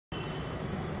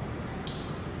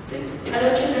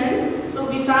Hello children.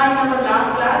 So we saw in our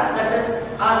last class, that is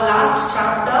our last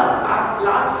chapter, our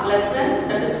last lesson,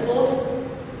 that is force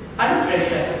and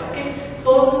pressure. Okay,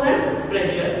 forces and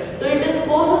pressure. So it is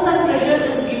forces and pressure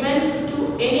is given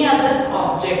to any other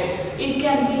object. It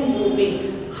can be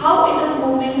moving. How it is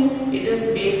moving? It is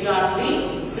based on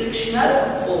the frictional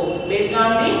force. Based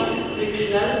on the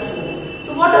frictional force.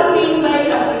 So what does mean by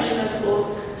a frictional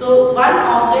force? So one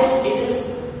object, it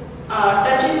is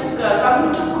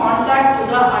coming to contact to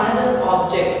the another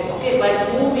object. Okay,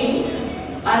 by moving,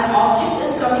 an object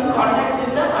is coming contact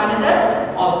with the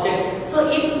another object. So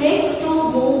it makes to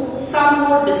move some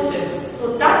more distance.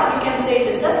 So that we can say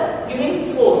it is a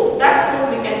giving force. That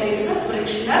force we can say it is a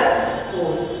frictional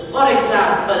force. For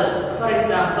example,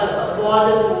 a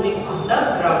ball is moving on the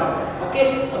ground.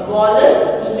 Okay, a ball is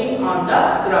moving on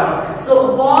the ground.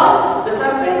 So ball, the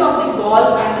surface of the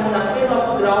ball and the surface of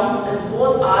the ground is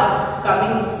both are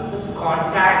coming with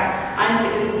contact and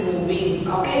it is moving.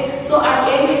 Okay, so at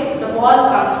end the ball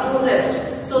comes to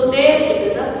rest. So there it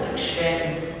is a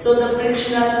friction. So the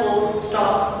frictional force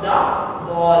stops the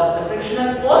ball. The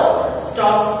frictional force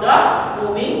stops the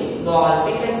moving ball.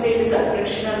 We can say it is a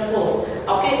frictional force.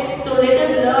 Okay, so let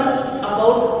us learn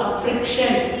about a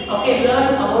friction. Okay,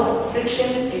 learn about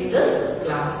friction in this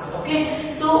class.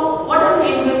 Okay, so what does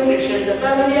mean by friction? The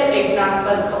familiar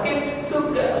examples. Okay,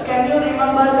 so can you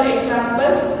remember the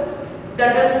examples?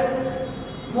 That is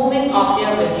moving of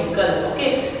your vehicle.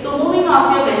 Okay, so moving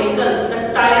of your vehicle,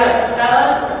 the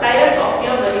tires of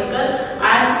your vehicle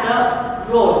and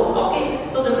the road. Okay,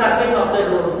 so the surface of the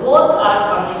road, both are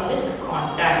coming with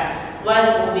contact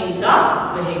while moving the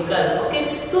vehicle.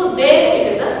 Okay, so there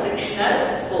it is a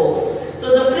frictional force.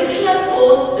 So the frictional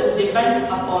force is depends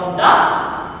upon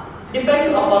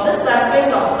the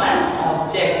surface of an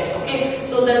object. Okay,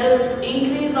 so that is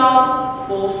increase of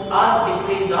force or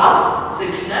decrease of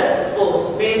frictional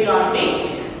force based on the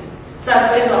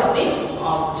surface of the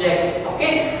objects.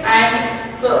 Okay,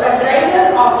 and so a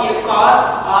driver of a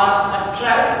car or a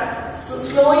truck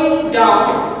slowing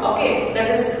down, okay, that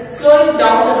is slowing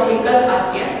down the vehicle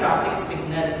at a traffic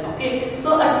signal. Okay,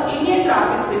 so in a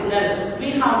traffic signal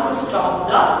we have to stop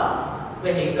the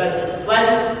vehicle.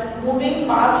 While moving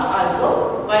fast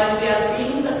also, while we are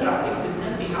seeing the traffic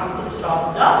signal, we have to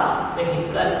stop the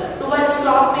vehicle. So while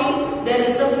stopping, there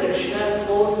is a frictional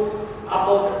force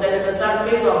about, that is the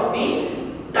surface of the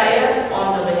tires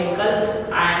on the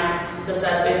vehicle and the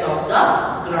surface of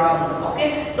the ground.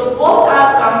 Okay, so both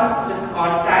are comes with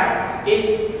contact,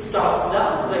 it stops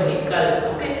the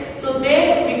vehicle. Okay, so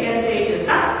there we can say it is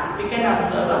we can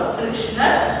observe a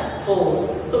frictional force.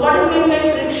 So what is meant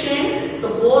by friction? So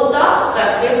both the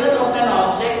surfaces of an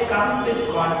object comes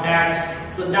with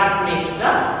contact, so that makes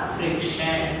the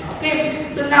friction. Okay,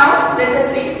 so now let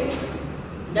us see.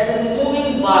 That is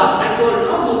moving ball. I told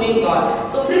you, moving ball.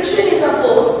 So friction is a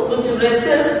force which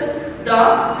resists the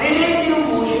relative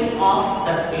motion of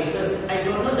surfaces. I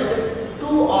told you that is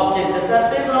two objects. The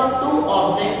surface of two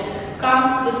objects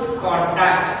comes with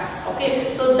contact. Okay,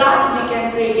 so that we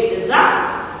can say it is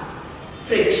a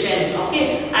friction.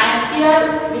 Okay, and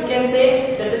here we can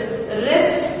say that is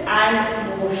rest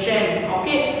and motion.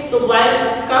 Okay, so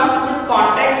while comes with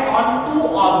contact on two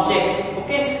objects.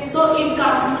 Okay, so it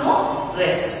comes to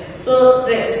rest. So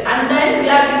rest, and then we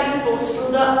are giving force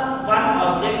to the one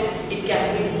object, it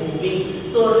can be moving.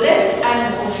 So rest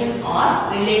and motion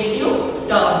are relative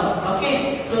terms.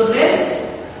 Okay, so rest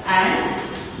and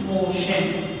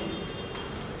motion.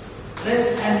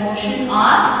 Rest and motion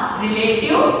are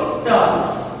relative terms.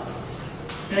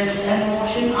 Rest and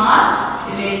motion are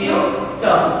relative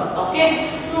terms.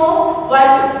 Okay, so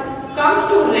while comes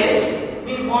to rest,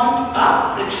 we want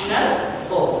a frictional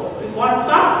force. We want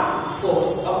some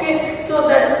force. Okay, so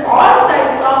that is all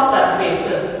types of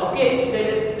surfaces. Okay, they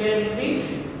will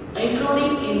be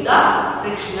including in the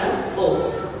frictional force.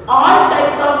 All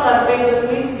types of surfaces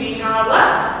means we have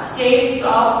a states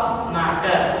of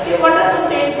matter. Okay, what are the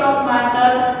states of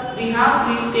matter? We have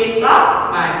three states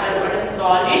of matter. What is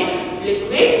solid,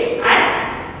 liquid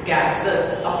and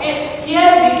gases. Okay, here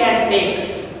we can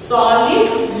take solid,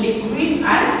 liquid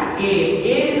and air.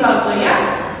 Air is also a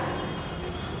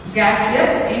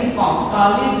gaseous in form.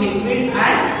 Solid, liquid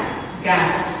and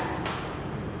gas.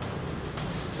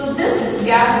 So this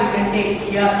gas we can take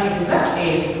here, it is a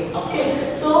air.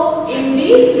 Okay, so in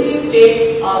these three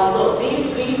states also,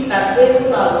 these three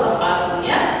surfaces also are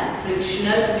in a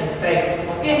frictional effect.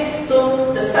 Okay,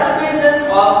 so the surfaces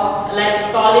of like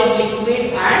solid,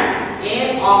 liquid and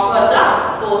air offer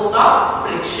the force of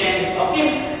frictions.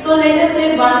 Okay, so let us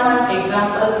say one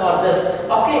example for this.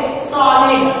 Okay,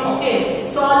 solid. Okay,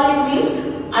 solid means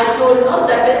I told you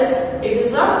that is it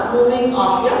is a moving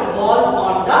of a ball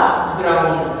on the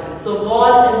ground. So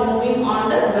ball is moving on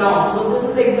the ground. So this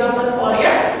is example for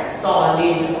a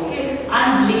solid, okay,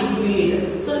 and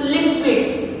liquid. So liquids,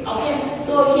 okay.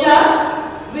 So here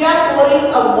we are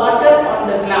pouring a water on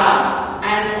the glass,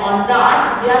 and on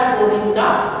that we are pouring the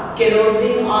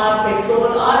kerosene or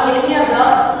petrol or any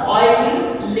other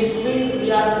oily liquid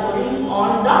we are pouring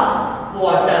on the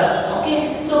water,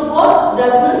 okay. So both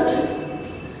doesn't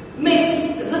mix,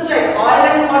 is it right? Oil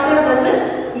and water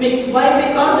doesn't mix. Why?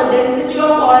 Because the density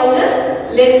of oil is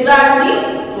less than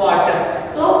the water.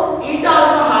 So it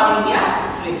also having a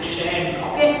friction,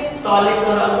 okay. Solids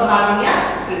are also having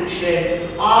a friction.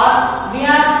 Or we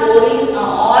are pouring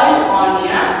oil on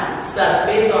a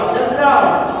surface on the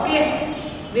ground, okay.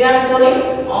 We are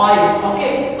pouring oil,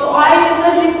 okay. So oil is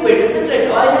a liquid, isn't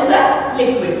it? Oil is a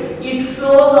liquid. It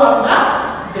flows on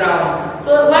the ground.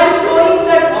 So while flowing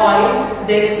that oil,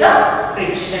 there is a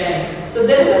friction. So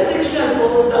there is a frictional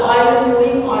force. The oil is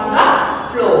moving on the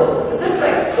flow, is it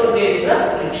right? So there is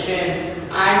a friction.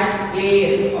 And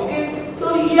air, okay.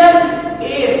 So here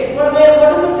air.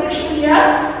 What is the friction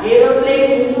here?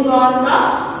 Aeroplane moves on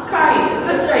the sky, is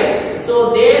it right?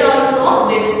 So there also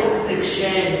there is a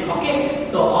friction, okay.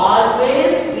 So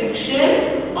always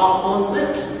friction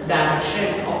opposite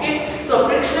direction, okay. So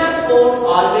frictional force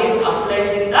always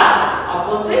applies in the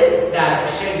opposite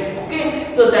direction,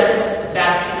 okay. So that is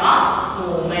direction of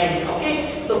movement,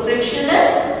 okay. So friction is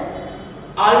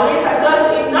always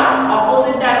occurs in the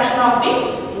opposite direction of the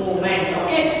movement,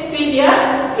 okay. See here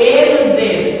air is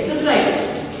there, is it right?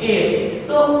 Air.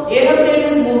 So aeroplane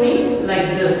is moving like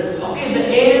this, okay. The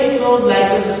air is flows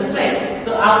like this, is it right?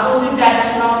 So opposite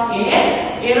direction of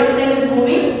air, aeroplane is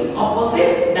moving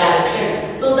opposite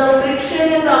direction. So the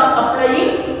friction is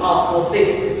applying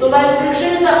opposite. So while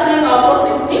friction is applying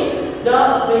opposite means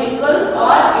the vehicle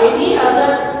or any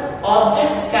other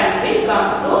objects can be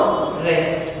come to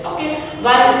rest, okay.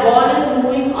 While ball is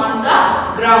moving on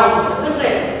the ground, is it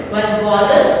right? While ball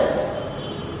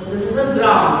is, so this is a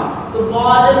ground. So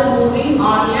ball is moving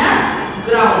on a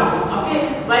ground,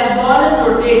 okay. While ball is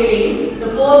rotating, the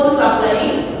force is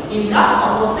applying in the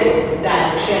opposite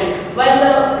direction. While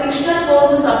the frictional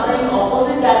force is applying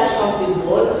opposite direction of the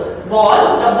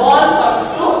ball, the ball comes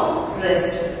to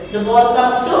rest. The ball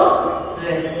comes to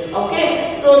rest,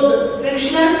 okay. So the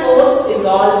frictional force is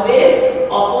always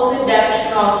opposite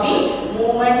direction of the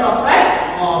movement of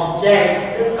an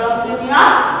object. This comes in your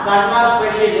 1 mark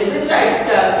question, is it right?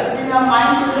 Keep in your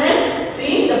mind, children.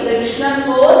 See, the frictional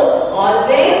force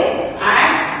always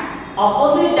acts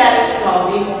opposite direction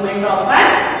of the movement of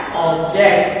an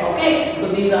object, okay. So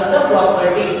these are the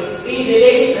properties. See,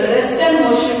 rest and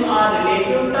motion are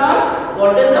relative terms.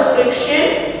 What is the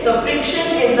friction? So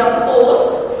friction is the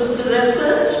force which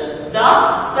resists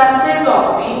the surface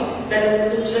of the, that is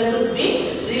which resists the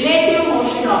relative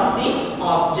motion of the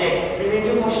objects.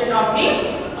 Relative motion of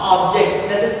the objects,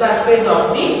 that is surface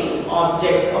of the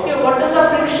objects, okay. What is the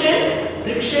friction?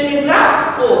 Friction is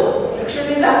a force. Friction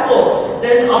is a force.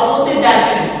 There is opposite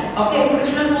direction, okay.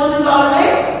 Frictional force is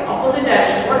always opposite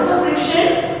direction. What is the friction?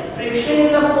 Friction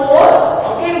is a force,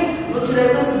 okay, which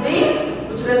resists the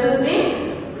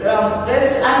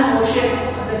rest and motion,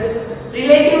 that is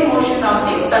relative motion of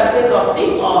the surface of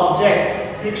the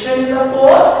object. Friction is a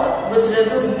force which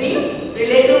resists the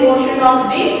relative motion of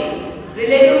the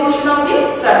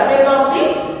surface of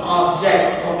the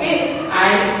objects, okay.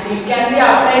 And it can be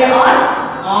applied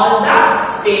on all the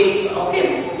states,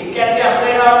 okay. It can be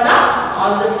applied on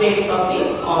all the states of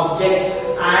the objects,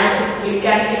 and it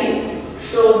can be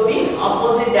shows the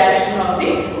opposite direction of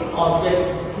the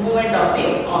objects, movement of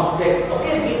the objects,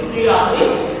 okay. These three are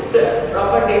the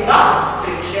properties of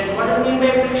friction. What does it mean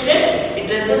by friction? It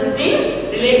resists the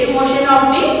relative motion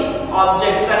of the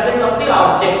object, surface of the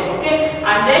object, okay.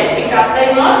 And then it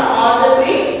applies on all the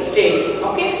three states,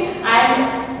 okay.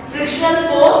 And frictional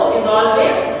force is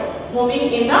always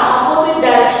moving in the opposite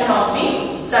direction of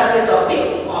the surface of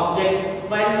the object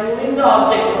while moving the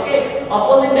object, okay.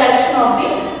 Opposite direction of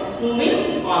the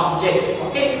moving object,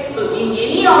 okay. So in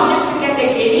any object we can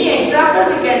take any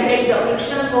example, we can take the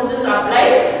frictional forces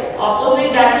applies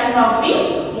opposite direction of the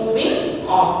moving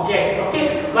object,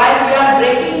 okay. While we are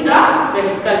braking the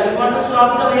vehicle, we want to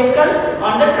stop the vehicle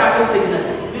on the traffic signal,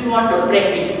 we want to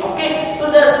brake it, okay.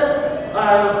 So the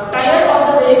tire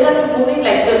of the vehicle is moving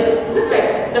like this, is it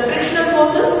right? The frictional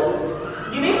forces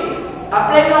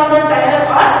applies on the tire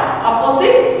on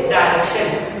opposite direction,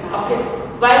 okay.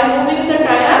 While moving the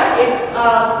tire,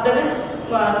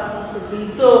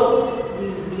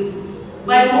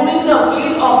 while moving the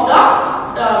wheel of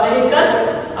the vehicles,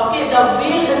 okay, the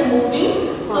wheel is moving,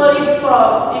 so it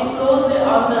flows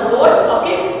on the road,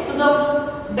 okay. So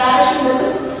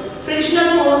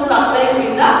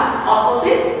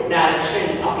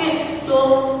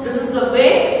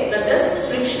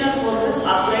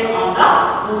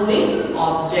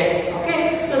objects.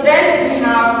 Okay, so then we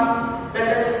have,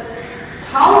 that is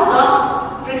how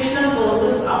the frictional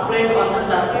forces applied on the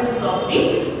surfaces of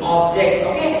the objects.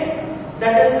 Okay,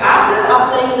 that is after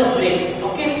applying the brakes.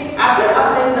 Okay, after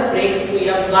applying the brakes to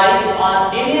a bike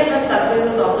or any other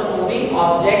surfaces of the moving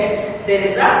objects, there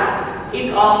is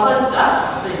it offers the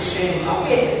friction.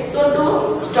 Okay, so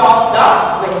to stop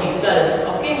the vehicles.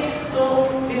 Okay, so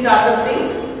these are the things.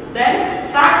 Then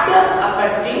factors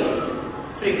affecting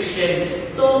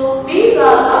friction. So these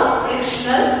are the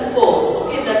frictional force.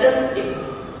 Okay, that is the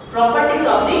properties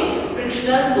of the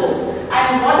frictional force.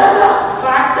 And what are the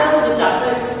factors which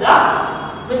affects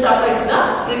the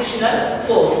frictional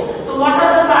force? So what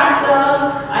are the factors?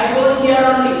 I told here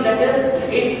only, that is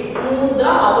it moves the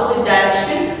opposite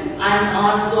direction, and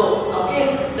also, okay,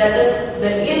 that is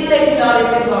the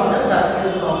irregularities on the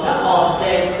surfaces of the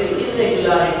objects, the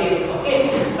irregularities. Okay,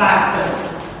 factors.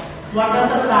 What are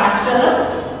the factors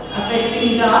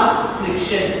affecting the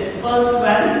friction? First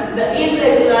one, the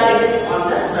irregularities on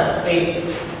the surface.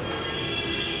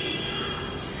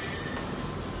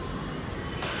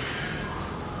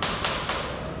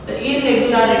 The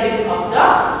irregularities on the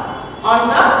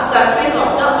surface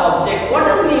of the object. What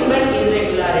does mean by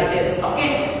irregularities?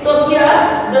 Okay, so here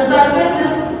the surface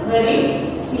is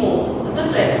very smooth,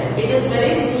 isn't it? It is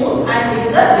very smooth and it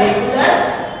is a regular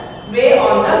way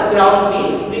on the ground,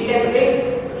 means we can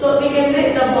say, so we can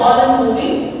say the ball is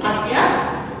moving at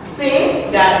a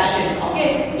same direction. Okay,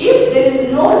 if there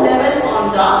is no level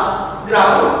on the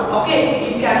ground, okay,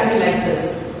 it can be like this.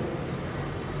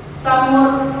 Some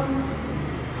more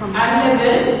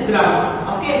unlevel grounds.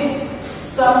 Okay,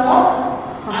 some more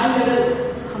unlevel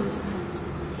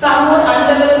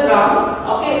grounds.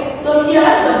 Okay, so here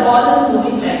the ball is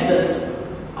moving like this.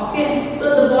 Okay, so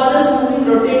the ball is moving,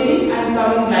 rotating and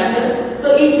coming like this.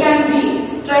 So it can be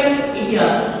straight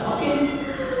here. Okay,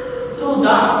 through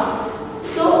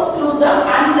the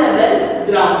unlevel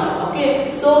ground.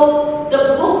 Okay, so the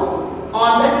book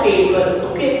on the table.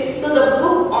 Okay, so the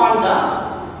book on the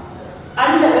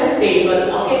unlevel table.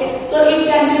 Okay, so it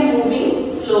can be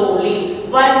moving slowly.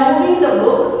 While moving the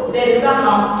book, there is a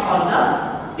hump on the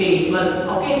table.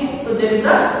 Okay, so there is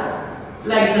a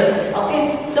like this.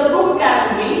 Okay, the book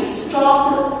can be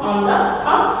stopped on the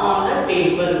hump on the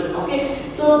table. Okay,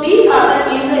 so these are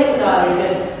the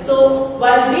irregularities. So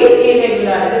while these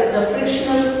irregularities, the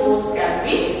frictional force can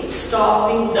be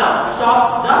stops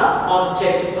the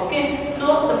object. Okay,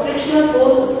 so the frictional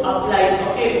force is applied.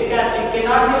 Okay, it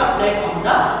cannot be applied on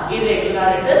the irregular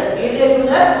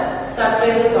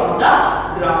surfaces on the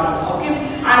ground. Okay,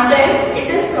 and then it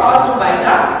is caused by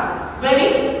the very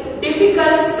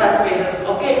difficult surfaces.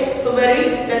 Okay, so that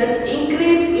is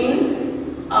increase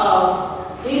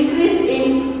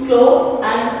in slope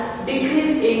and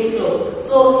decrease in slope.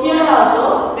 So here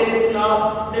also there is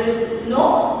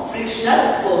no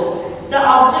frictional force. The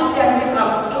object can be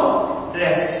comes to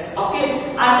rest. Okay,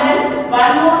 and then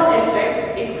one more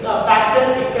factor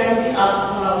it can be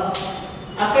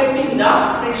affecting the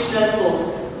frictional force,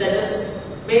 that is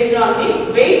based on the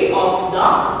weight of the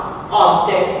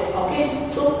objects. Okay,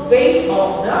 so weight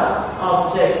of the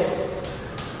objects.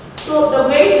 So the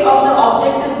weight of the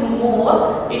object is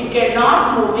more, it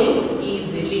cannot moving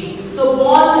easily. So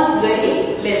ball is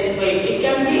very less weight, it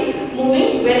can be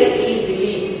moving very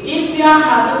easily. If you are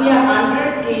having a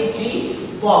 100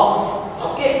 kg box,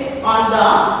 okay, on the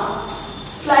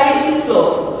sliding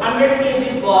floor, 100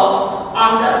 kg box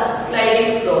on the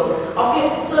sliding floor.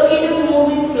 Okay, so it is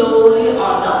moving slowly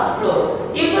on the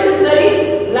floor. If it is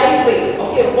very lightweight,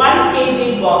 okay, 1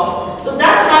 kg box, so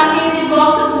that 1 kg box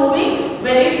is moving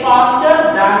very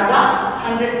faster than the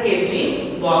 100 kg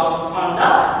box on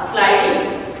the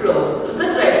sliding floor. Is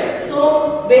it right?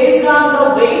 So based on the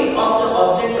weight of the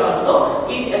object also,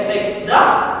 it affects the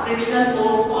frictional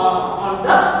force on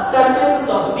the surfaces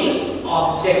of the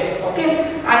object. Okay,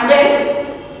 and then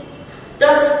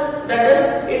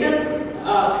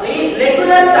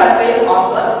regular surface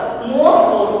offers more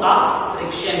force of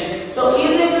friction. So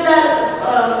irregular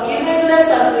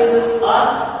surfaces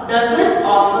doesn't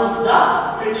offers the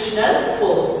frictional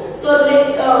force. So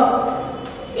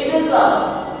it is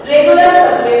a regular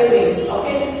surface things.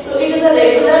 Okay, so it is a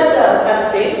regular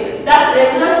surface. That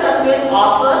regular surface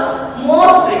offers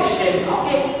more friction.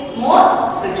 Okay,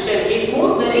 more friction. It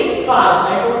moves very fast.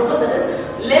 I don't know, that is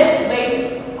less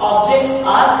weight objects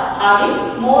are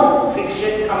having more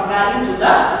friction comparing to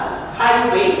the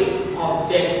high weight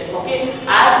objects. Okay,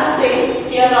 as the same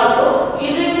here also,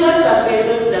 irregular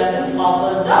surfaces doesn't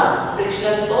offers the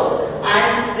frictional force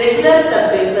and regular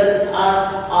surfaces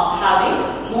are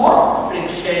having more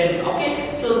friction.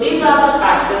 Okay, So these are the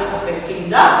factors affecting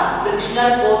the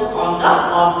frictional force on the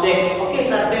objects, okay,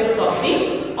 surfaces of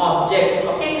the objects,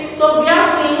 okay. So we are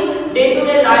seeing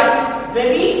day-to-day life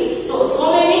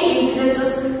so many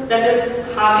incidences that is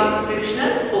having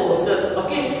frictional forces,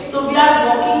 okay. So we are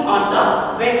walking on the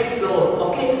wet floor,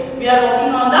 okay. We are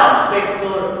walking on the wet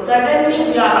floor.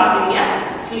 Suddenly we are having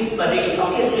a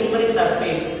slippery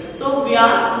surface. So we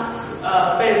are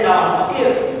fell down,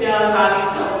 okay. We are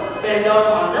having to fell down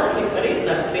on the slippery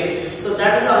surface. So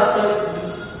that is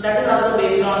also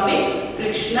based on the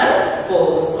frictional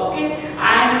force, okay.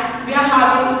 And we are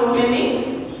having so many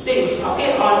things,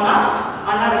 okay, on our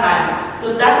hand.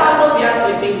 So that also we are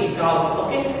slipping it out,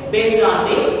 okay, based on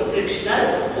the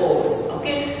frictional force,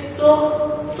 okay.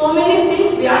 So many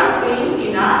things we are seeing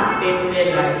in our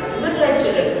day-to-day life. Is it right,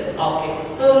 children?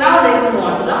 Okay. So now let us move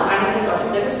on to the another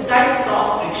topic, that is types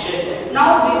of friction.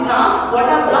 Now we saw what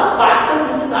are the factors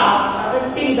which is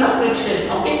affecting the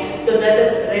friction, okay. So that is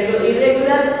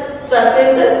irregular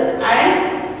surfaces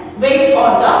and weight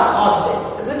on the objects.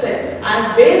 Is it right?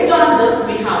 And based on this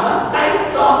we have a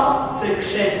types of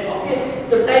friction, okay.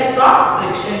 So types of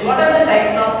friction. What are the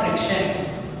types of friction?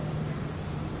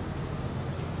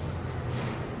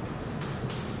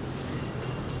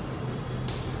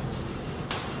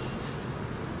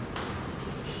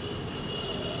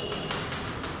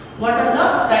 What are the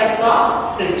types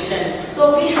of friction?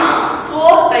 So we have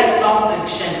 4 types of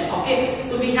friction, okay.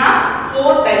 So we have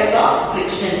 4 types of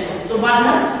friction. So one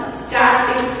is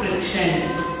static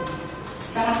friction.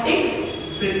 Static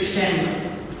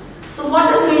friction. So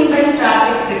what is meant by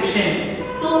static friction?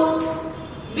 So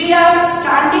we are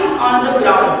standing on the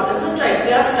ground. Is it right?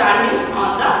 We are standing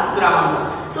on the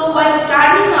ground. So while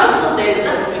standing also there is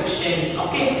a friction,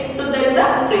 okay. So there is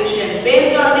a friction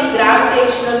based on the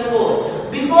gravitational force.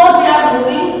 Before we are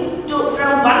moving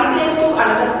from one place to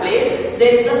another place,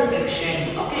 there is a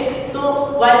friction, okay.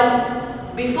 So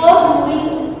while before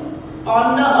moving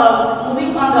on the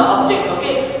object,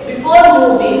 okay, before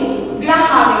moving we are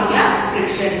having a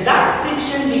friction. That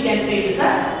friction we can say is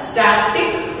a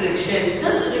static friction.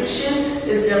 This friction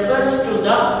refers to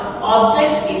the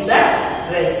object is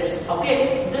at rest,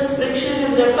 okay. This friction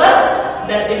it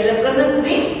represents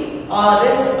the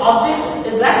rest, object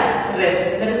is at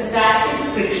rest. That is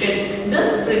static friction.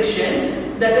 This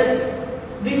friction, that is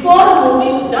before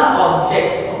moving the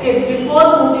object, okay,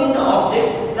 before moving the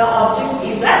object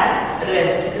is at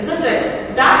rest. Is it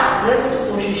right? That rest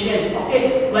position,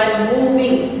 okay, while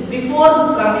moving,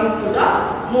 before coming to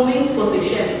the moving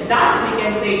position, that we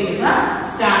can say is a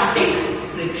static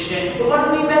friction. So what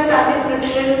do we mean by static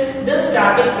friction? This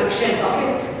static friction,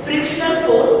 okay, frictional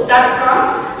force that comes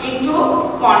into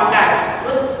contact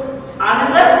with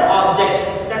another object,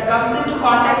 that comes into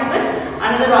contact with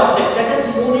another object that is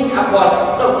moving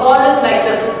upward. So ball is like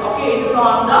this, okay, it is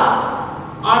on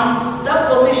the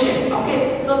position,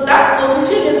 okay. So that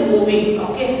position is moving,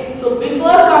 okay. So before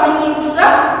coming into the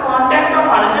contact of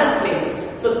another place,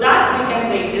 so that we can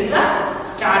say it is a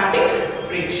static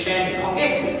friction,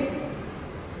 okay.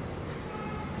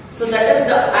 So that is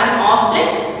an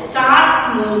object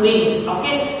starts moving,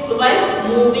 okay. So while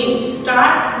moving,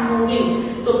 starts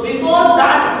moving. So before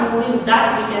that moving,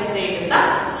 that we can say it is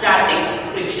a static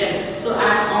friction. So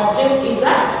an object is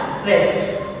at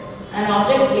rest. An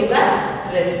object is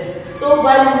at rest. So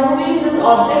while moving this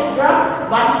object from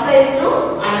one place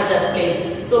to another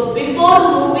place. So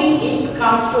before moving, it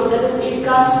comes to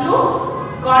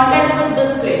contact with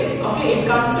this place, okay, it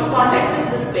comes to contact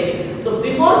with this place. So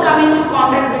before coming to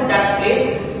contact with that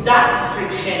place, that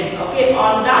friction, okay,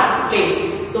 on that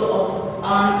place. So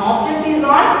an object is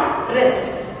on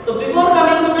rest. So before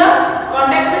coming to the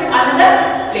contact with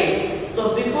another place,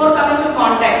 so before coming to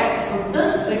contact, so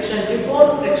this friction,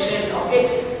 before friction,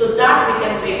 okay, so that we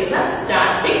can say is a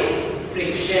static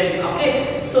friction,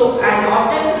 okay. So an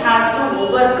object has to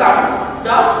overcome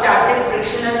the static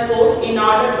frictional force in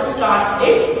order to start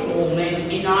its movement,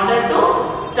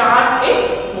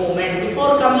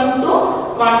 before coming to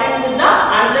contact with the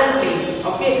another place,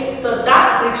 okay. So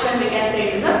that friction we can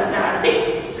say is a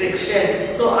static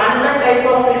friction. So another type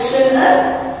of friction is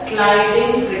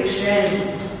sliding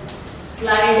friction.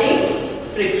 Sliding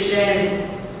friction.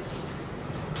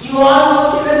 You all know,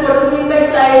 children, what is meant by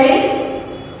sliding?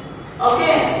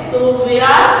 Okay, so we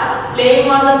are playing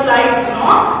on the slides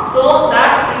now. So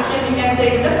that friction we can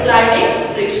say is a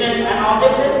sliding friction. An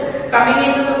object is coming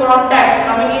into the contact,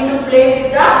 coming into play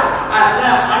with the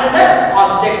another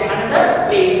object, another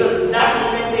places. That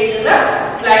we can say is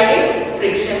a sliding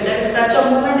friction. That is such a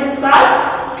movement is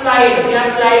called slide. We are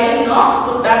sliding now,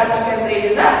 so that we can say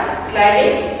is a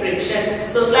sliding friction.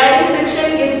 So sliding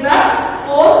friction is the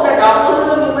force that opposes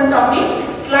the movement of the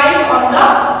slide on the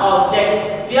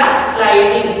object. We are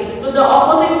sliding. So the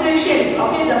opposite friction,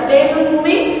 okay, the place is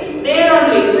moving, there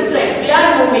only, is it right? We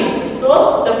are moving.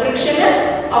 So the friction is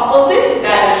opposite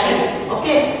direction.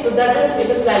 Okay, so that is, it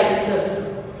is like this.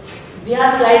 We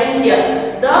are sliding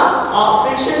here. The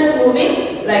friction is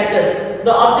moving like this.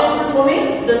 The object is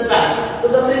moving this side. So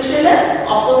the friction is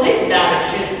opposite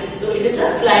direction. So it is a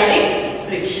sliding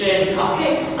friction.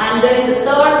 Okay, and then the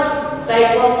third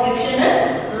type of friction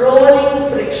is rolling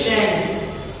friction.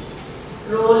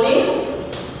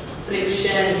 Rolling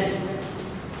friction.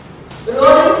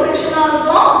 Rolling friction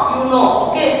also you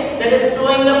know, okay, that is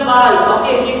throwing a ball,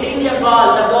 okay, hitting a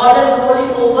ball. The ball is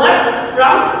rolling over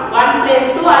from one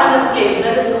place to another place.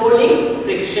 That is rolling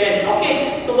friction.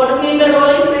 Okay, so what does mean by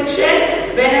rolling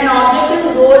friction? When an object is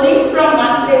rolling from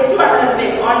one place to another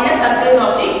place on a surface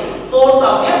of the force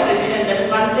of a friction. That is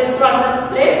one place to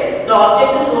another place, the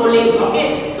object is rolling.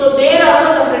 Okay, so there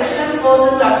also the frictional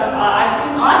forces are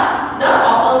acting on the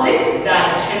opposite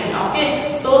direction.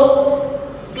 Okay, so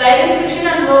sliding friction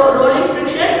and rolling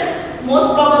friction,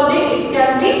 most probably it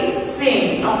can be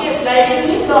same. Okay, sliding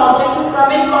means the object is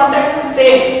coming in contact with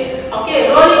same.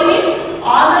 Okay, rolling means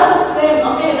all the same.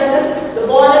 Okay, that is the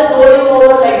ball is rolling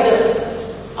over like this.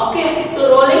 Okay,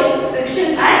 so rolling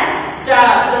friction and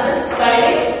that is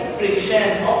sliding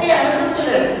friction. Okay, understood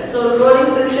children? So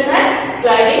rolling friction and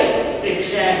sliding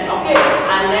friction. Okay,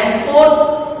 and then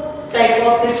fourth type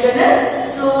of friction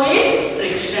is fluid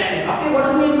friction. Okay, what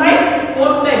does it mean by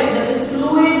fourth type? That is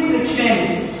fluid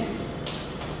friction.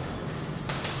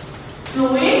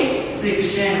 Fluid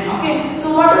friction. Okay,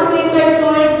 so what does it mean by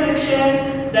fluid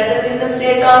friction? That is in the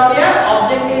state of a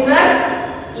object is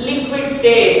a liquid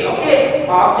state. Okay,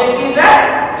 object is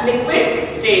a liquid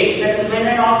state. That is when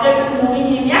an object is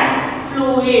moving in a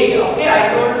fluid. Okay,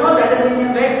 I don't know, that is in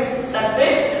a wet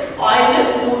surface. Oil is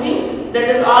moving, that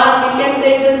is, or we can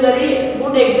say this very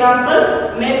good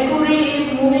example, mercury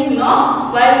is moving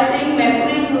now. While seeing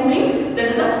mercury is moving, that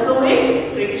is a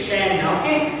fluid friction.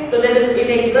 Okay, so that is, it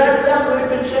exerts the fluid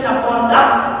friction upon the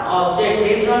object.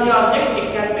 Based on the object,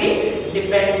 it can be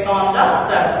depends on the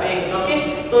surface.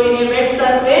 Okay, so in a wet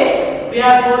surface, we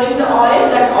are pouring the oil,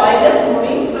 that oil is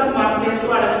moving from one place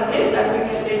to another place, that we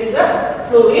can say is a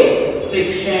fluid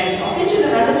friction. Okay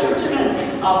children, understood children?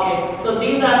 Okay, so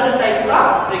these are the types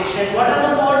of friction. What are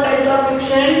the four types of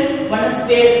friction? One is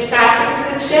static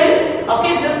friction.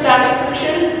 Okay, the static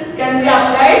friction can be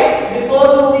applied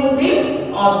before moving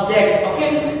the object.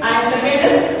 Okay, and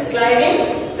second is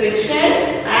sliding friction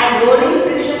and rolling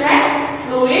friction and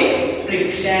fluid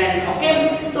friction.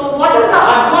 Okay, so what are the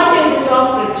advantages of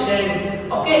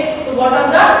friction? Okay, so what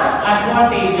are the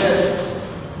advantages?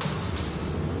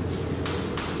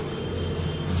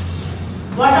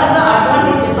 What are the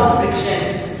advantages of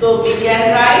friction? So we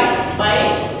can write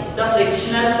by the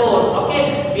frictional force.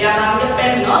 Okay, we are having a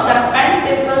pen now. The pen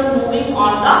tip is moving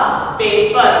on the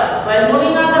paper. While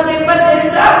moving on the paper, there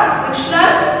is a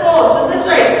frictional force. Is it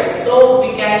right? So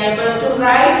we can able to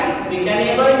write. We can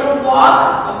able to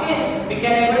walk. Okay, we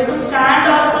can able to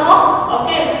stand also.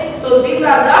 Okay, so these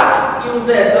are the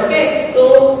uses. Okay,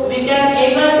 so we can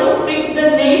able to fix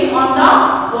the nail on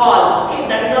the wall. Okay,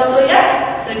 that is also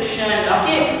a friction.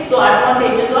 Okay, so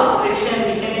advantages of friction: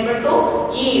 we can able to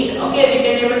eat. Okay, we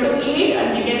can able to eat,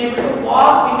 and we can able to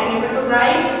walk. We can able to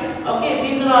write. Okay,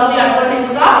 these are all the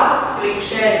advantages of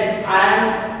friction.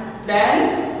 And then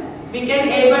we can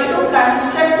able to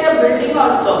construct a building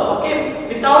also. Okay,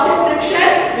 without a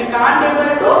friction, we can't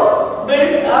able to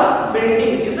build a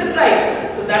building. Is it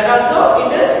right? So that also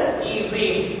it is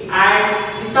easy.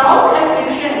 And without a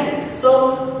friction,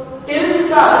 so till we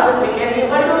saw that we can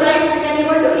able to write, we can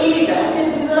able to eat. Okay,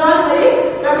 these are all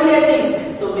very familiar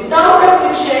things. So without a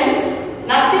friction,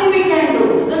 nothing we can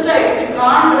do. Is it right? We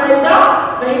can't drive the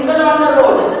vehicle on the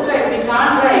road. Is it right? We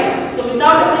can't drive. So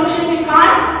without a friction, we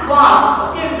can't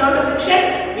walk. Okay, without a friction,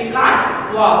 we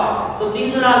can't walk. So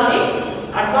these are all the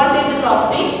advantages of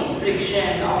the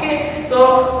friction. Okay,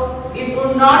 so it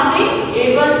would not be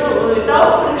able to,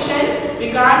 without friction, we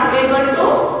can't able to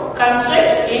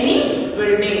construct any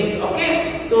buildings.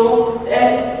 Okay, so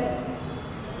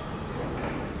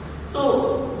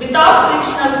without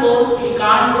frictional force we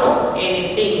can't do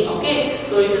anything. Okay,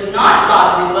 so it is not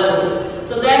possible.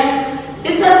 So then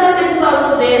disadvantages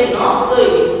also there, no? So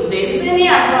if there is any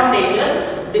advantages,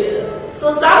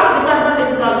 so some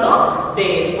disadvantages also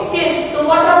there. Okay, so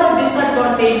what are the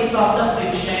disadvantages of the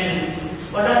friction?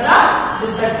 What are the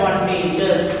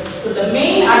disadvantages? So the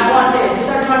main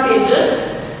disadvantages,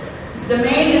 the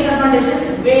main disadvantage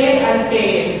is wear and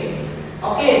tear.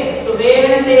 Okay, so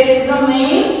wear and tear is the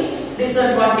main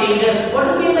disadvantages. What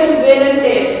do we mean by wear and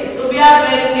tear? So we are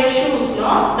wearing a shoes,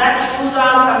 no? That shoes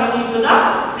are coming into the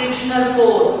frictional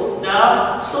force.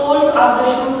 The soles of the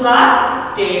shoes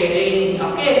are tearing.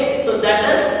 Okay, so that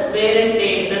is wear and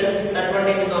tear. That is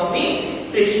disadvantages of the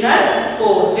frictional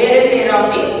force. Wear and tear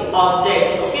of the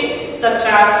objects. Okay, such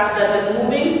as that is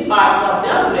moving parts of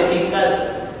the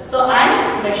vehicle. So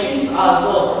and machines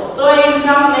also. So in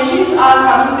some machines are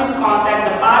coming with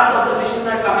contact. The parts of the machines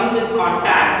are coming with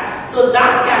contact. So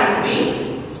that can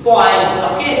be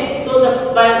spoiled. Okay. So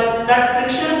that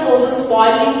frictional force is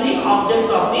spoiling the objects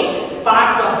of the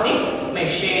parts of the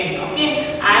machine.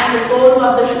 Okay. And the soles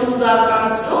of the shoes are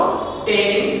comes to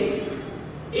tearing.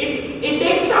 It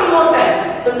takes some more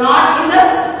time. So not in the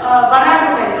one at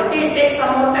a time. Okay. It takes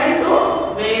some more time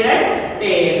to wear and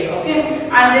tear. Okay.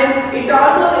 And then it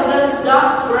also results the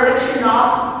production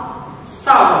of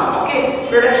sound. Okay.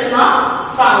 Production of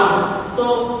sound.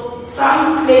 So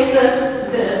some places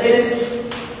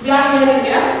we are hearing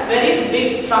a very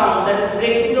big sound, that is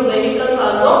braking the vehicles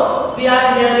also we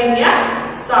are hearing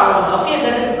a sound. Okay,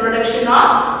 that is production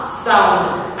of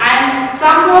sound. And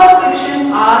some more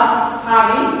frictions are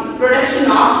having production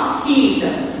of heat.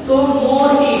 So more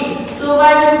heat. So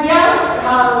while we are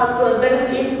that is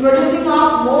in producing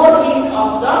of more heat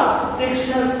of the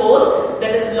frictional force,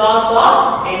 that is loss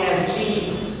of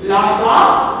energy. Loss of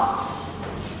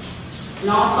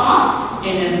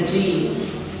energy.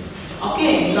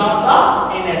 Okay, loss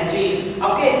of energy.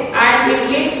 Okay, and it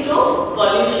leads to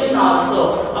pollution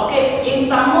also. Okay, in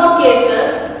some more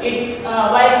cases,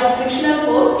 while the frictional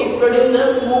force it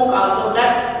produces smoke also,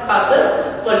 that causes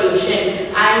pollution.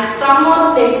 And some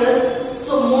more places,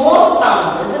 so more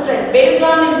sound, is it right? Based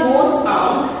on the more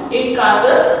sound, it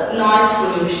causes noise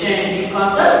pollution. It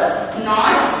causes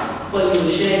noise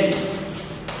pollution.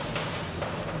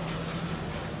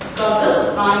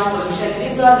 Causes noise pollution.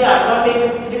 These are the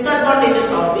disadvantages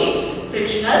of the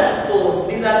frictional force.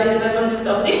 These are the disadvantages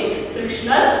of the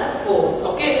frictional force.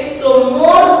 Okay. So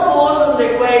more force is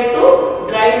required to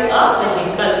drive a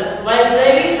vehicle. While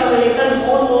driving a vehicle,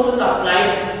 more force is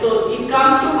applied. So it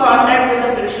comes to contact with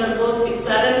the frictional force. It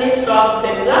suddenly stops.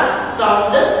 There is a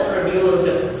sound is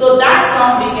produced. So that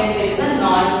sound we can say is a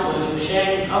noise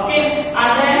pollution. Okay.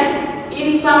 And then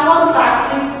in some more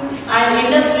factories and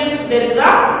industries, there is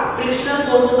a frictional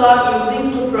forces are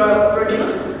using to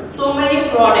produce so many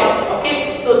products.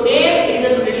 Okay, so there it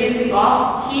is releasing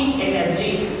of heat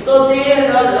energy. So there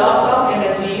the loss of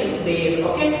energy is there.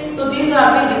 Okay, so these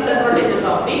are the disadvantages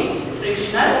of the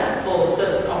frictional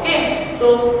forces. Okay,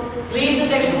 so read the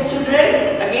textbook, children.